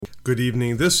Good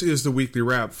evening. This is the weekly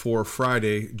wrap for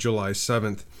Friday, July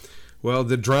 7th. Well,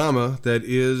 the drama that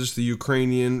is the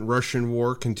Ukrainian-Russian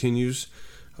war continues.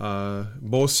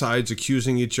 Both sides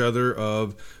accusing each other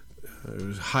of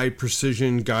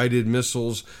high-precision guided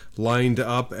missiles lined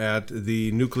up at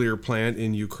the nuclear plant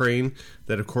in Ukraine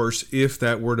that, of course, if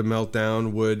that were to melt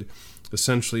down, would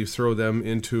essentially throw them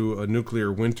into a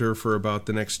nuclear winter for about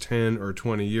the next 10 or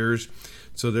 20 years.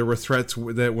 So there were threats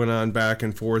that went on back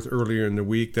and forth earlier in the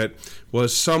week that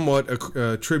was somewhat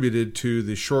attributed to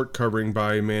the short covering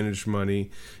by managed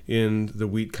money in the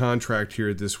wheat contract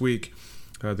here this week.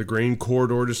 The grain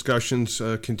corridor discussions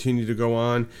continue to go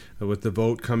on with the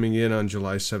vote coming in on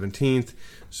July 17th.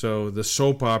 So the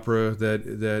soap opera that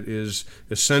is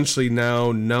essentially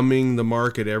now numbing the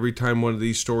market every time one of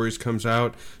these stories comes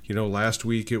out. You know, last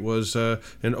week it was an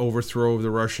overthrow of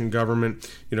the Russian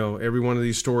government. You know, every one of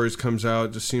these stories comes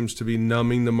out, just seems to be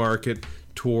numbing the market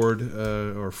toward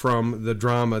or from the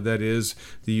drama that is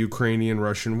the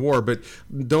Ukrainian-Russian war. But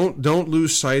don't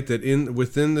lose sight that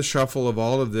within the shuffle of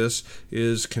all of this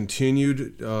is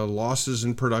continued losses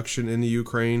in production in the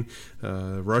Ukraine.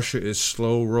 Russia is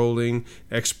slow rolling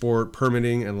export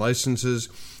permitting and licenses.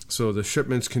 So the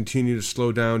shipments continue to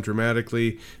slow down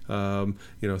dramatically,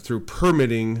 through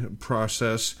permitting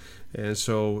process. And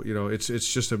so,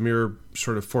 it's just a mere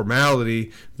sort of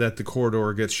formality that the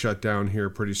corridor gets shut down here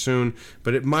pretty soon.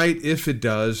 But it might, if it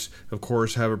does, of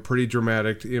course, have a pretty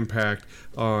dramatic impact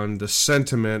on the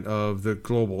sentiment of the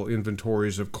global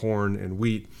inventories of corn and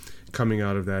wheat coming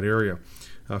out of that area.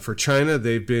 For China,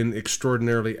 they've been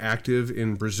extraordinarily active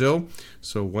in Brazil.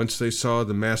 So once they saw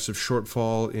the massive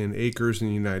shortfall in acres in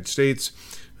the United States,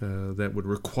 that would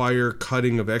require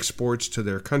cutting of exports to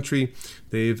their country,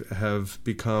 they have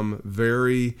become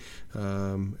very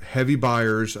heavy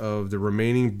buyers of the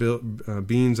remaining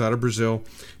beans out of Brazil,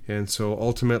 and so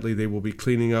ultimately they will be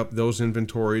cleaning up those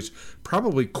inventories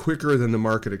probably quicker than the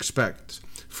market expects.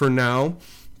 For now,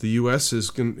 the U.S.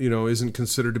 isn't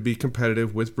considered to be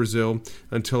competitive with Brazil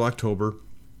until October.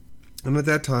 And at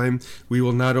that time, we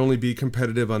will not only be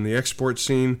competitive on the export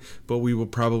scene, but we will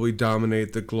probably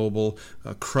dominate the global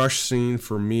crush scene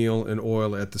for meal and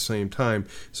oil at the same time.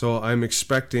 So I'm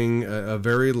expecting a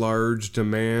very large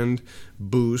demand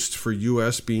boost for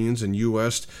U.S. beans and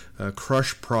U.S.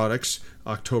 Crush products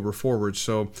October forward.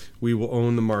 So we will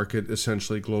own the market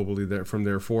essentially globally from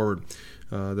there forward.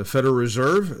 The Federal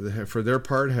Reserve, for their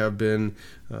part, have been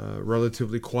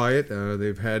relatively quiet.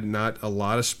 They've had not a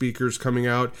lot of speakers coming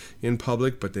out in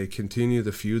public, but they continue,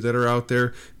 the few that are out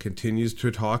there, continues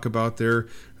to talk about their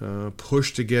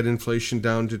push to get inflation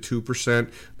down to 2%.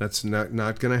 That's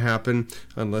not going to happen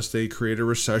unless they create a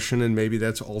recession, and maybe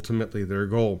that's ultimately their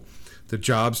goal. The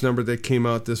jobs number that came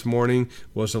out this morning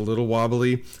was a little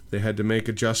wobbly. They had to make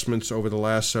adjustments over the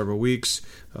last several weeks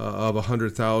of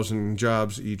 100,000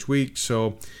 jobs each week.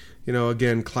 So,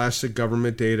 again, classic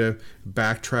government data,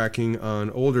 backtracking on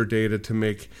older data to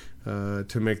make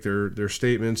their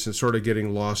statements and sort of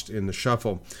getting lost in the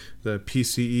shuffle. The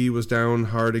PCE was down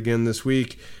hard again this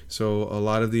week, so a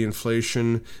lot of the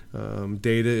inflation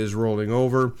data is rolling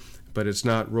over, but it's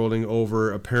not rolling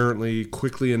over apparently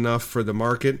quickly enough for the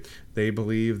market. They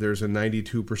believe there's a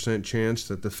 92% chance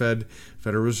that the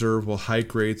Federal Reserve will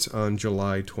hike rates on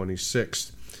July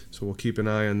 26th. So we'll keep an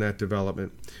eye on that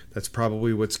development. That's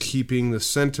probably what's keeping the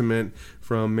sentiment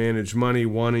from managed money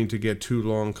wanting to get too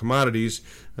long commodities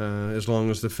as long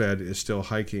as the Fed is still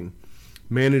hiking.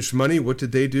 Managed money, what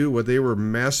did they do? Well, they were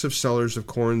massive sellers of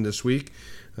corn this week.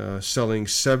 Selling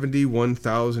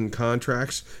 71,000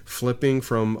 contracts, flipping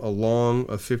from a long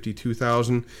of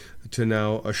 52,000 to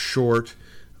now a short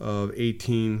of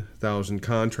 18,000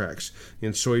 contracts.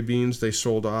 In soybeans, they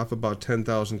sold off about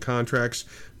 10,000 contracts.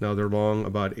 Now they're long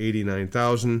about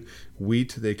 89,000.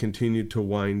 Wheat, they continued to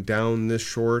wind down this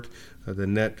short. The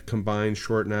net combined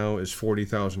short now is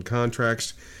 40,000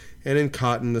 contracts. And in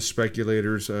cotton, the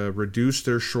speculators reduced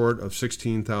their short of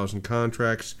 16,000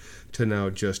 contracts to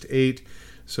now just 8.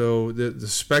 So the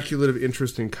speculative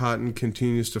interest in cotton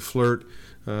continues to flirt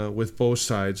with both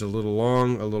sides, a little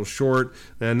long, a little short,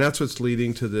 and that's what's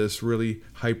leading to this really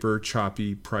hyper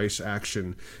choppy price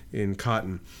action in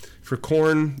cotton. For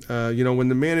corn, when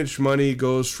the managed money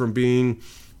goes from being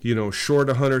short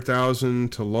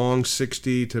 100,000 to long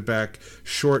 60 to back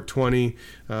short 20.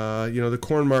 The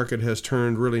corn market has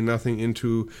turned really nothing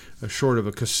into a short of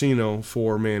a casino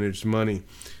for managed money.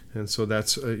 And so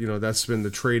that's been the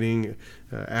trading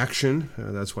action.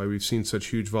 That's why we've seen such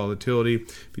huge volatility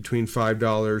between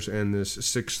 $5 and this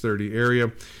 630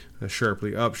 area.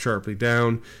 sharply up, sharply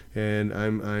down, and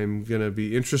I'm going to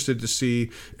be interested to see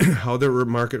how the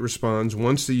market responds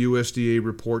once the USDA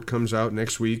report comes out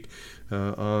next week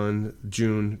on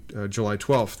July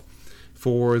 12th.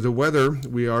 For the weather,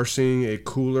 we are seeing a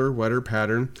cooler, wetter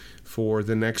pattern for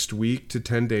the next week to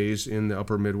 10 days in the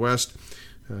upper Midwest,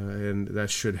 and that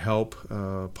should help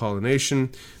pollination,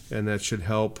 and that should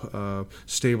help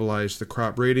stabilize the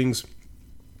crop ratings.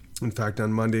 In fact,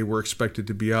 on Monday, we're expected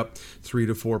to be up 3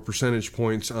 to 4 percentage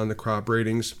points on the crop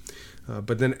ratings.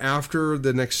 But then after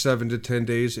the next 7 to 10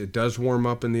 days, it does warm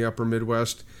up in the upper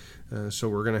Midwest. So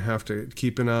we're going to have to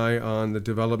keep an eye on the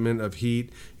development of heat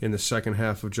in the second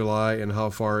half of July and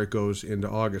how far it goes into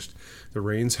August. The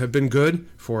rains have been good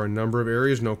for a number of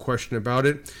areas, no question about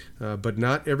it, but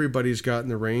not everybody's gotten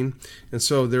the rain. And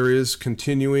so there is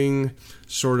continuing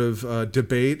sort of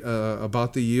debate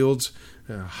about the yields.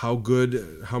 How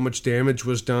much damage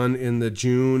was done in the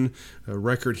June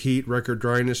record heat, record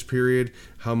dryness period?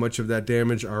 How much of that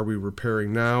damage are we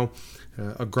repairing now?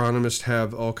 Agronomists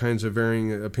have all kinds of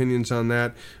varying opinions on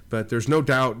that, but there's no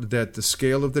doubt that the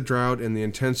scale of the drought and the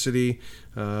intensity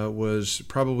was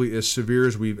probably as severe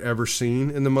as we've ever seen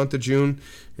in the month of June,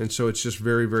 and so it's just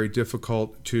very, very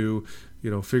difficult to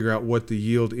figure out what the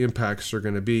yield impacts are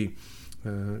going to be.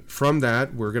 From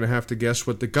that, we're going to have to guess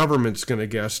what the government's going to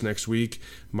guess next week.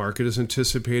 Market is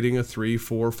anticipating a 3,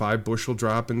 4, 5 bushel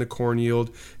drop in the corn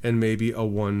yield and maybe a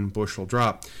 1 bushel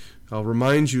drop. I'll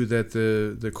remind you that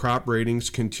the crop ratings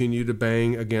continue to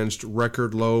bang against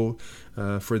record low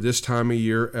for this time of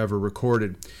year ever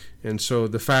recorded. And so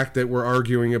the fact that we're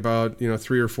arguing about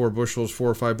 3 or 4 bushels, 4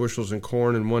 or 5 bushels in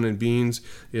corn and 1 in beans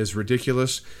is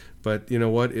ridiculous. But you know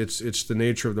what? It's the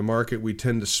nature of the market. We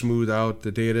tend to smooth out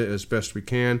the data as best we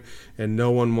can, and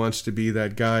no one wants to be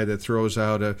that guy that throws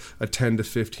out a 10 to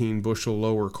 15 bushel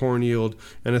lower corn yield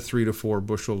and a 3 to 4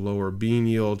 bushel lower bean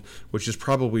yield, which is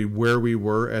probably where we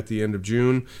were at the end of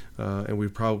June, and we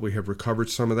probably have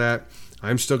recovered some of that.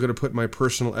 I'm still going to put my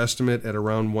personal estimate at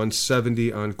around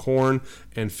 170 on corn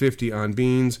and 50 on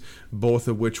beans, both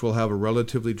of which will have a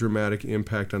relatively dramatic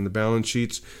impact on the balance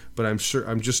sheets, but I'm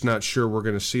just not sure we're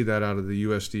going to see that out of the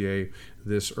USDA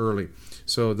this early.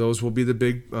 So those will be the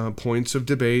big points of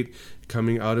debate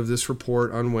coming out of this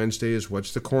report on Wednesday is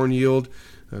what's the corn yield,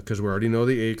 because we already know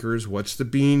the acres. What's the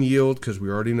bean yield, because we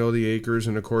already know the acres.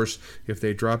 And, of course, if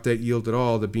they drop that yield at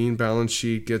all, the bean balance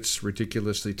sheet gets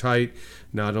ridiculously tight,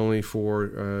 not only for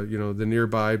the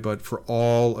nearby, but for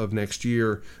all of next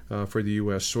year for the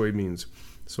U.S. soybeans.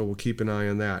 So we'll keep an eye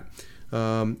on that.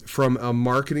 From a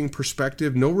marketing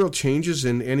perspective, no real changes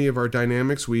in any of our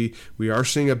dynamics. We are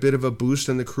seeing a bit of a boost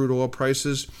in the crude oil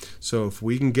prices. So if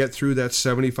we can get through that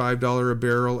 $75 a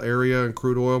barrel area in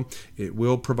crude oil, it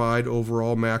will provide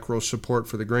overall macro support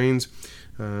for the grains.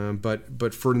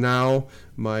 But for now,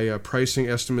 my pricing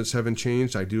estimates haven't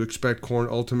changed. I do expect corn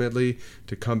ultimately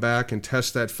to come back and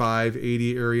test that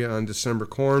 580 area on December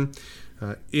corn.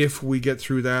 If we get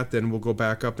through that, then we'll go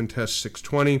back up and test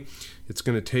 620. It's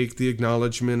going to take the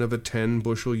acknowledgement of a 10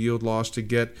 bushel yield loss to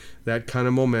get that kind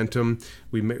of momentum.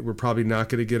 We're probably not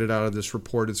going to get it out of this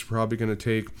report. It's probably going to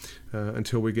take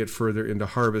until we get further into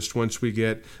harvest once we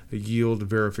get yield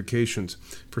verifications.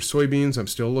 For soybeans, I'm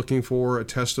still looking for a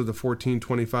test of the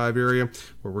 1425 area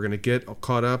where we're going to get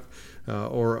caught up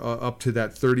or up to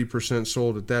that 30%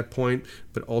 sold at that point.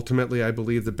 But ultimately, I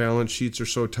believe the balance sheets are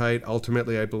so tight.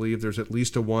 Ultimately, I believe there's at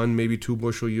least a 1, maybe 2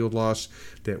 bushel yield loss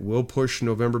that will push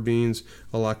November beans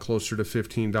a lot closer to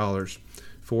 $15.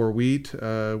 For wheat,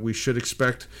 we should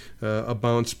expect a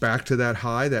bounce back to that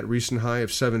high, that recent high of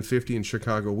 $7.50 in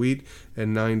Chicago wheat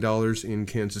and $9 in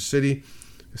Kansas City.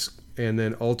 And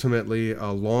then ultimately, a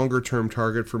longer-term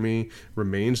target for me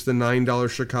remains the $9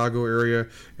 Chicago area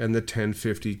and the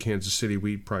 $10.50 Kansas City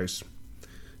wheat price.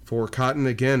 For cotton,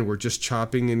 again, we're just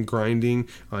chopping and grinding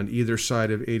on either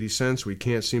side of 80 cents. We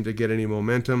can't seem to get any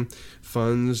momentum.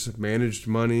 Funds, managed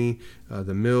money,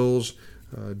 the mills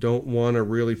don't want to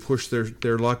really push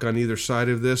their luck on either side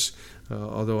of this.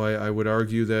 Although I would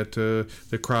argue that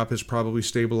the crop has probably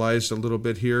stabilized a little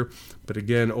bit here. But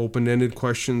again, open-ended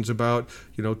questions about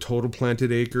total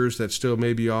planted acres that still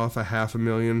may be off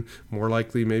 500,000, more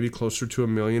likely maybe closer to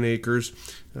 1 million acres.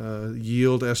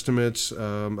 Yield estimates,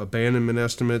 abandonment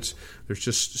estimates. There's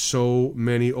just so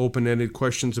many open-ended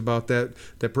questions about that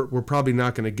we're probably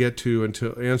not going to get to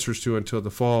until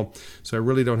the fall. So I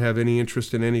really don't have any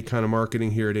interest in any kind of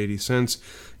marketing here at 80 cents.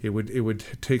 It would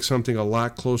take something a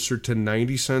lot closer to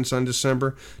 90 cents on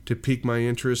December to pique my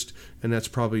interest, and that's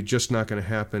probably just not going to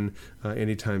happen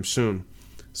anytime soon.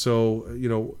 So,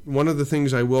 one of the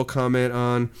things I will comment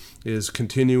on is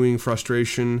continuing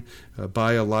frustration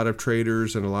by a lot of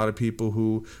traders and a lot of people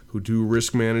who do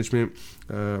risk management,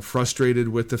 frustrated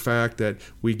with the fact that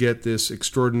we get this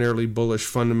extraordinarily bullish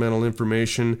fundamental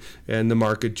information and the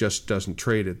market just doesn't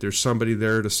trade it. There's somebody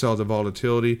there to sell the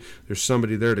volatility. There's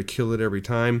somebody there to kill it every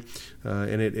time,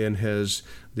 and has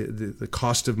the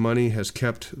cost of money has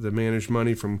kept the managed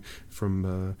money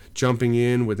from jumping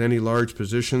in with any large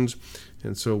positions.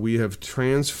 And so we have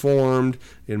transformed,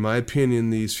 in my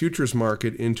opinion, these futures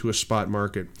market into a spot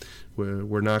market.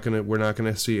 We're not going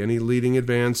to see any leading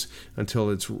advance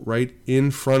until it's right in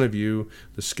front of you.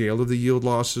 The scale of the yield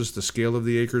losses, the scale of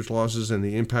the acres losses, and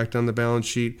the impact on the balance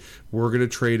sheet. We're going to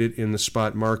trade it in the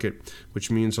spot market, which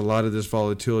means a lot of this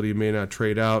volatility may not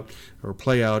trade out or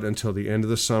play out until the end of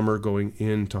the summer, going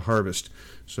into harvest.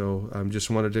 So I just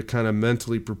wanted to kind of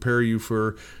mentally prepare you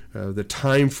for the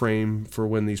time frame for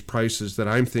when these prices that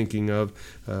I'm thinking of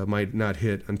might not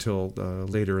hit until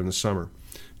later in the summer.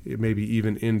 It may be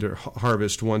even into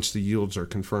harvest once the yields are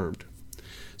confirmed.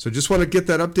 So just want to get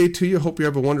that update to you. Hope you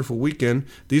have a wonderful weekend.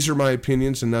 These are my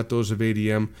opinions and not those of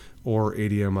ADM or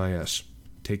ADMIS.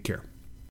 Take care.